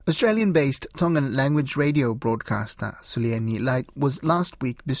Australian-based Tongan language radio broadcaster Suliani Light was last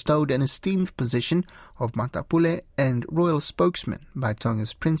week bestowed an esteemed position of Matapule and royal spokesman by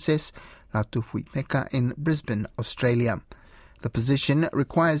Tonga's Princess Latufuipeka in Brisbane, Australia. The position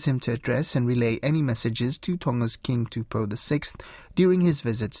requires him to address and relay any messages to Tonga's King Tupou VI during his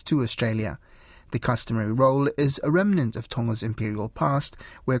visits to Australia. The customary role is a remnant of Tonga's imperial past,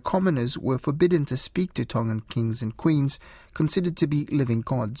 where commoners were forbidden to speak to Tongan kings and queens, considered to be living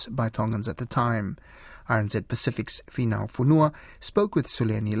gods by Tongans at the time. RNZ Pacific's Finau Funua spoke with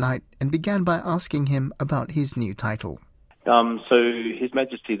Suliani Light and began by asking him about his new title. So His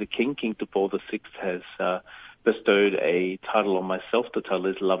Majesty the King Tupou VI, has bestowed a title on myself. The title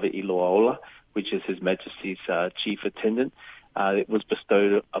is Lava Iloaola, which is His Majesty's chief attendant. It was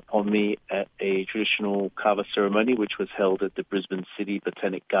bestowed upon me at a traditional kava ceremony, which was held at the Brisbane City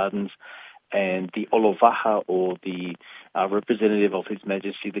Botanic Gardens. And the Olovaha, or the representative of His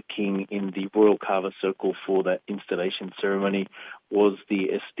Majesty the King in the Royal Kava Circle for that installation ceremony, was the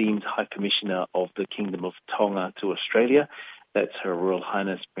esteemed High Commissioner of the Kingdom of Tonga to Australia. That's Her Royal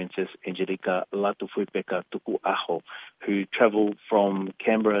Highness Princess Angelica Latufuipeka Tuku'aho, who travelled from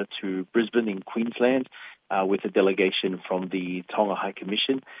Canberra to Brisbane in Queensland with a delegation from the Tonga High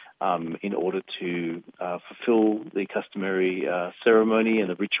Commission in order to fulfill the customary ceremony and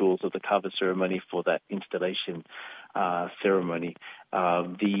the rituals of the kava ceremony for that installation ceremony.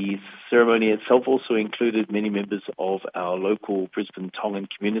 The ceremony itself also included many members of our local Brisbane Tongan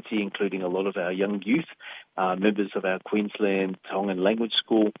community, including a lot of our young youth, members of our Queensland Tongan Language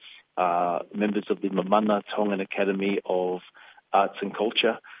School, members of the Mamana Tongan Academy of Arts and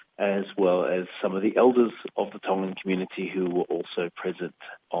Culture, as well as some of the elders of the Tongan community who were also present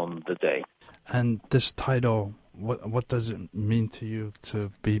on the day. And this title, what does it mean to you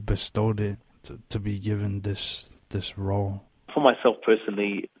to be bestowed it, to be given this role? For myself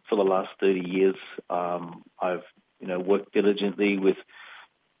personally, for the last 30 years, I've worked diligently with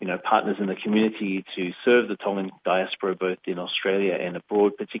partners in the community to serve the Tongan diaspora both in Australia and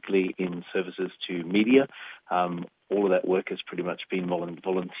abroad, particularly in services to media. All of that work has pretty much been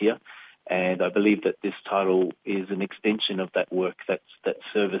volunteer, and I believe that this title is an extension of that work, that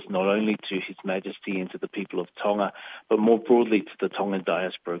service not only to His Majesty and to the people of Tonga, but more broadly to the Tongan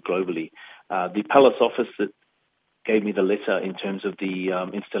diaspora globally. The Palace Office that gave me the letter in terms of the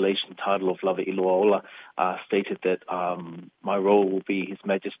installation title of Lava Iloaola stated that my role will be His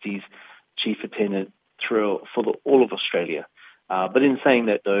Majesty's chief attendant for all of Australia. But in saying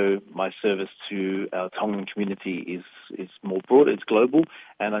that, though, my service to our Tongan community is more broad, it's global,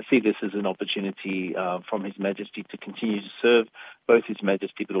 and I see this as an opportunity from His Majesty to continue to serve both His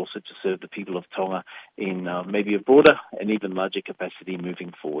Majesty but also to serve the people of Tonga in maybe a broader and even larger capacity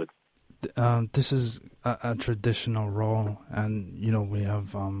moving forward. This is a traditional role, and we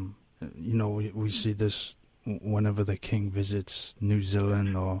have we see this whenever the King visits New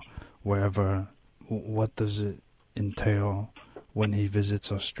Zealand or wherever. What does it entail when he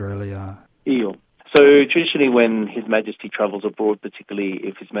visits Australia? So traditionally when His Majesty travels abroad, particularly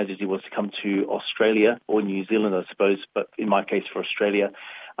if His Majesty was to come to Australia or New Zealand, I suppose, but in my case for Australia,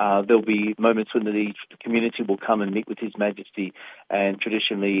 there'll be moments when the community will come and meet with His Majesty, and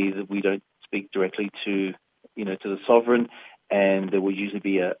traditionally we don't speak directly to the sovereign, and there will usually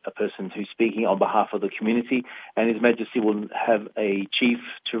be a person who's speaking on behalf of the community, and His Majesty will have a chief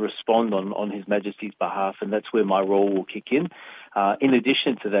to respond on His Majesty's behalf, and that's where my role will kick in. In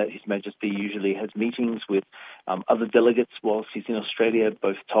addition to that, His Majesty usually has meetings with other delegates whilst he's in Australia,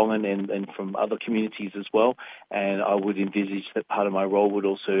 both Tongan and from other communities as well, and I would envisage that part of my role would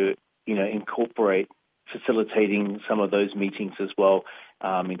also incorporate facilitating some of those meetings as well,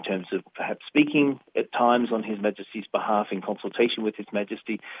 in terms of perhaps speaking at times on His Majesty's behalf in consultation with His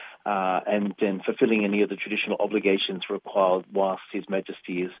Majesty, and then fulfilling any of the traditional obligations required whilst His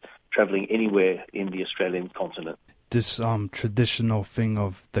Majesty is travelling anywhere in the Australian continent. This traditional thing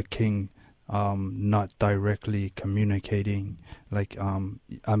of the King not directly communicating,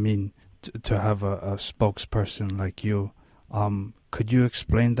 to have a spokesperson like you, could you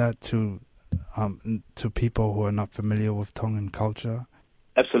explain that to people who are not familiar with Tongan culture?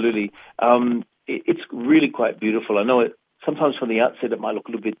 Absolutely. It's really quite beautiful. I know sometimes from the outset it might look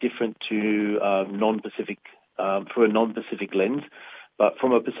a little bit different to non-Pacific, through a non-Pacific lens, but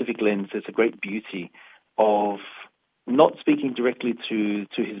from a Pacific lens there's a great beauty of not speaking directly to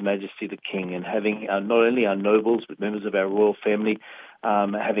His Majesty the King, and having not only our nobles but members of our royal family,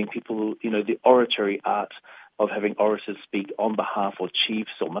 having people, the oratory art of having orators speak on behalf, or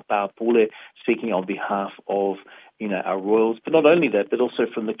chiefs or matapule speaking on behalf of our royals, but not only that, but also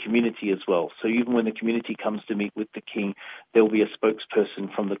from the community as well. So even when the community comes to meet with the king, there will be a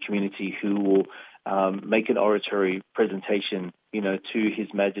spokesperson from the community who will make an oratory presentation, to His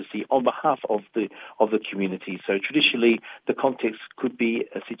Majesty on behalf of the community. So traditionally, the context could be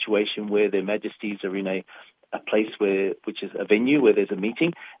a situation where their Majesties are in a place which is a venue where there's a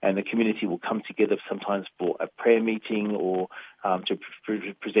meeting, and the community will come together sometimes for a prayer meeting or to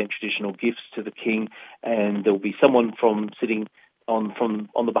present traditional gifts to the king, and there will be someone sitting on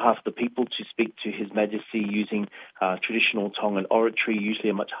the behalf of the people to speak to His Majesty using traditional Tongan oratory, usually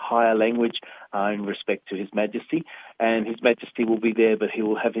a much higher language in respect to His Majesty. And His Majesty will be there, but he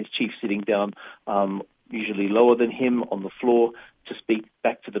will have his chief sitting down, usually lower than him, on the floor to speak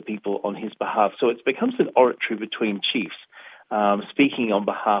back to the people on his behalf. So it becomes an oratory between chiefs, speaking on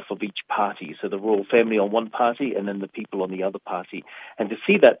behalf of each party. So the royal family on one party and then the people on the other party. And to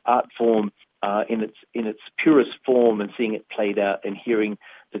see that art form in its purest form and seeing it played out and hearing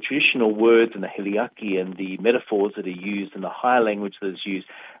the traditional words and the heliaki and the metaphors that are used and the higher language that is used,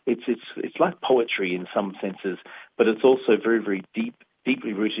 it's like poetry in some senses, but it's also very, very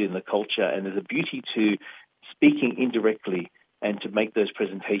deeply rooted in the culture, and there's a beauty to speaking indirectly and to make those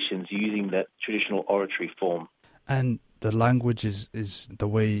presentations using that traditional oratory form. And the language is the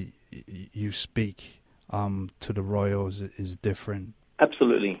way you speak to the royals is different.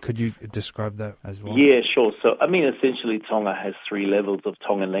 Absolutely. Could you describe that as well? Yeah, sure. So, essentially Tonga has 3 levels of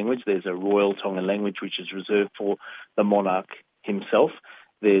Tongan language. There's a royal Tongan language, which is reserved for the monarch himself.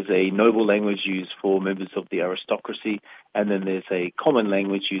 There's a noble language used for members of the aristocracy, and then there's a common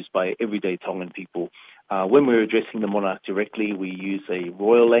language used by everyday Tongan people. When we're addressing the monarch directly, we use a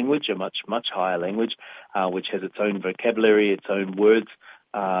royal language, a much, much higher language, which has its own vocabulary, its own words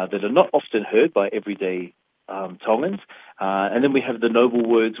that are not often heard by everyday Tongans. And then we have the noble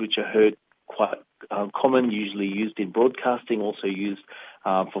words, which are heard quite common, usually used in broadcasting, also used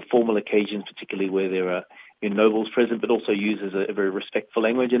for formal occasions, particularly where there are nobles present, but also used as a very respectful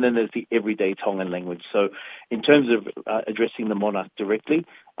language. And then there's the everyday Tongan language. So in terms of addressing the monarch directly,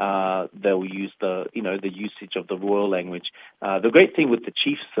 they'll use the usage of the royal language. The great thing with the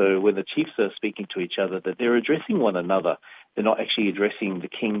chiefs, though, when the chiefs are speaking to each other, that they're addressing one another. They're not actually addressing the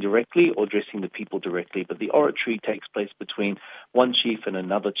king directly or addressing the people directly, but the oratory takes place between one chief and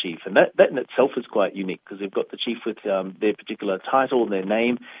another chief. And that in itself is quite unique, because they've got the chief with their particular title and their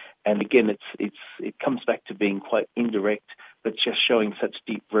name. And again, it comes back to being quite indirect, but just showing such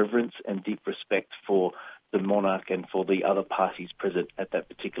deep reverence and deep respect for the monarch and for the other parties present at that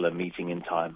particular meeting in time.